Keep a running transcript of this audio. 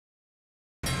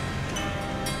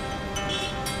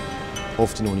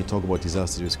Often when you talk about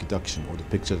disaster risk reduction, or the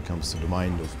picture that comes to the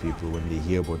mind of people when they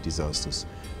hear about disasters,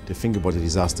 they think about a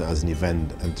disaster as an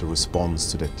event and the response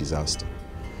to that disaster.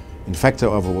 In fact,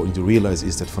 however, what we need to realize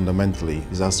is that fundamentally,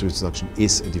 disaster risk reduction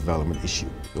is a development issue.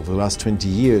 Over the last 20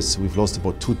 years, we've lost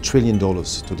about $2 trillion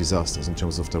to disasters in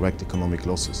terms of direct economic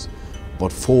losses.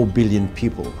 About 4 billion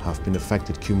people have been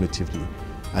affected cumulatively,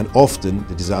 and often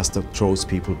the disaster throws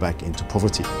people back into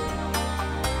poverty.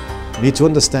 We need to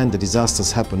understand that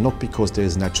disasters happen not because there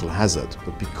is natural hazard,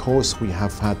 but because we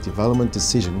have had development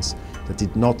decisions that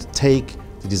did not take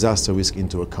the disaster risk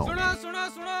into account.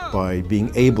 By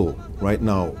being able right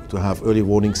now to have early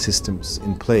warning systems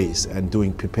in place and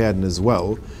doing preparedness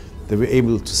well, they were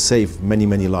able to save many,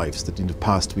 many lives that in the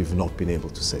past we've not been able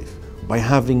to save. By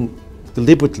having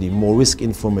deliberately more risk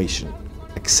information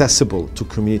accessible to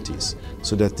communities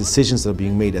so that decisions are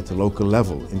being made at the local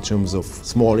level in terms of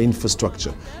small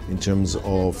infrastructure, in terms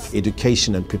of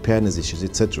education and preparedness issues,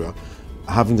 etc.,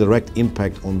 having direct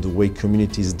impact on the way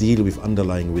communities deal with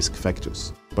underlying risk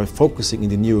factors. By focusing in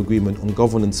the new agreement on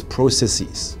governance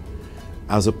processes,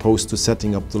 as opposed to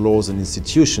setting up the laws and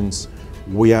institutions,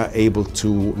 we are able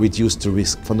to reduce the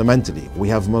risk fundamentally. We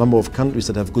have a number of countries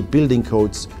that have good building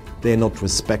codes, they are not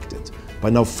respected. By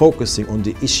now focusing on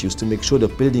the issues to make sure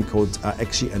that building codes are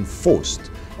actually enforced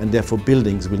and therefore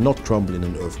buildings will not crumble in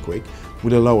an earthquake,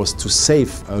 will allow us to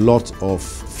save a lot of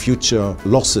future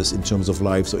losses in terms of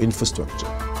lives or infrastructure.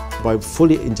 By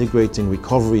fully integrating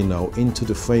recovery now into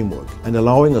the framework and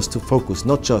allowing us to focus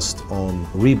not just on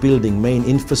rebuilding main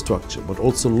infrastructure, but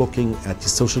also looking at the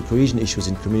social cohesion issues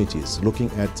in communities,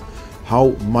 looking at how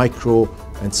micro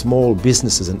and small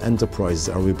businesses and enterprises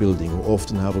are rebuilding, who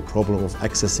often have a problem of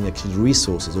accessing actually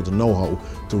resources or the know-how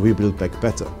to rebuild back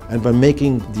better. And by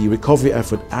making the recovery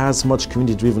effort as much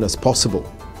community-driven as possible,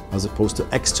 as opposed to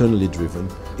externally driven,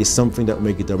 is something that will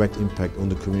make a direct impact on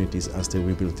the communities as they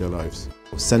rebuild their lives.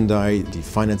 Sendai, the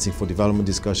financing for development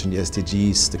discussion, the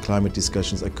SDGs, the climate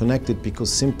discussions are connected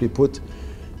because, simply put,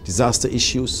 disaster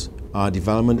issues are a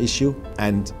development issue,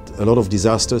 and a lot of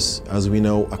disasters, as we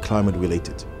know, are climate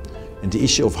related. And the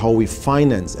issue of how we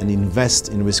finance and invest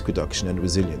in risk reduction and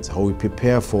resilience, how we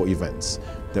prepare for events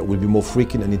that will be more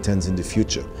frequent and intense in the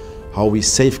future, how we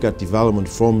safeguard development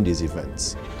from these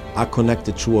events, are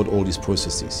connected throughout all these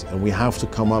processes. And we have to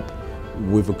come up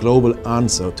with a global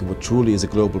answer to what truly is a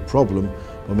global problem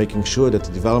by making sure that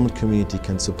the development community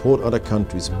can support other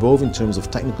countries, both in terms of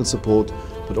technical support,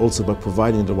 but also by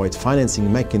providing the right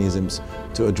financing mechanisms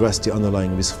to address the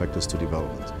underlying risk factors to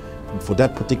development. And for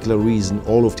that particular reason,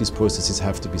 all of these processes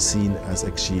have to be seen as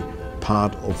actually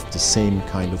part of the same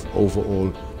kind of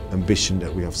overall ambition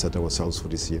that we have set ourselves for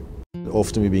this year.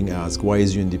 Often we're being asked, why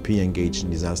is UNDP engaged in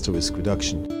disaster risk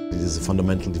reduction? It is a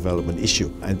fundamental development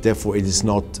issue, and therefore it is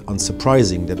not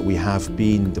unsurprising that we have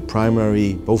been the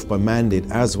primary, both by mandate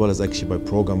as well as actually by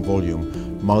program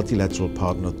volume, multilateral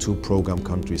partner to program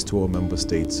countries, to our member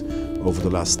states over the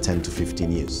last 10 to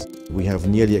 15 years. We have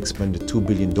nearly expended $2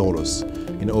 billion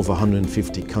in over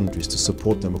 150 countries to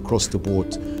support them across the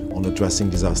board on addressing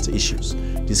disaster issues.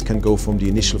 This can go from the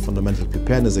initial fundamental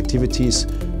preparedness activities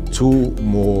to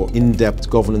more in-depth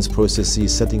governance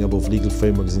processes, setting up of legal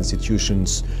frameworks,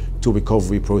 institutions, to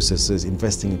recovery processes,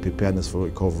 investing in preparedness for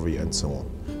recovery, and so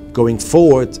on. Going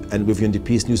forward, and with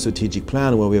UNDP's new strategic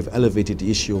plan, where we have elevated the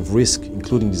issue of risk,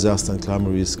 including disaster and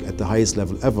climate risk, at the highest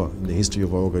level ever in the history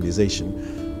of our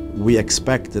organization, we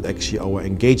expect that actually our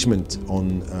engagement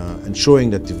on ensuring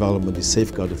that development is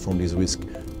safeguarded from this risk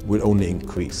will only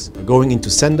increase. Going into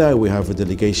Sendai, we have a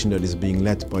delegation that is being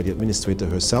led by the administrator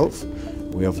herself.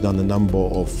 We have done a number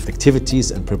of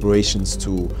activities and preparations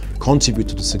to contribute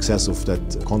to the success of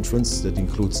that conference. That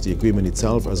includes the agreement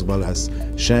itself, as well as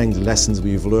sharing the lessons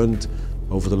we've learned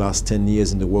over the last 10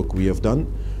 years in the work we have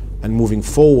done. And moving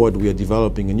forward, we are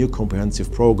developing a new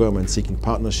comprehensive program and seeking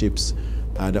partnerships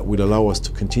that will allow us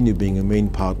to continue being a main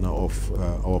partner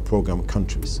of our program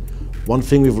countries. One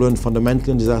thing we've learned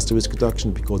fundamentally in disaster risk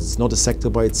reduction, because it's not a sector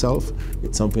by itself,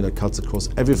 it's something that cuts across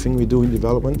everything we do in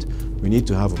development. We need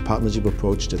to have a partnership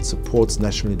approach that supports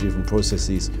nationally driven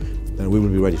processes, and we will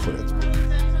be ready for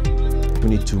that. We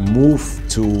need to move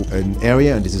to an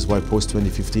area, and this is why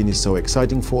post-2015 is so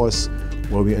exciting for us,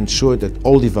 where we ensure that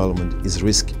all development is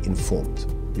risk-informed.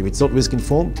 If it's not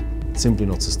risk-informed, it's simply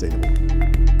not sustainable.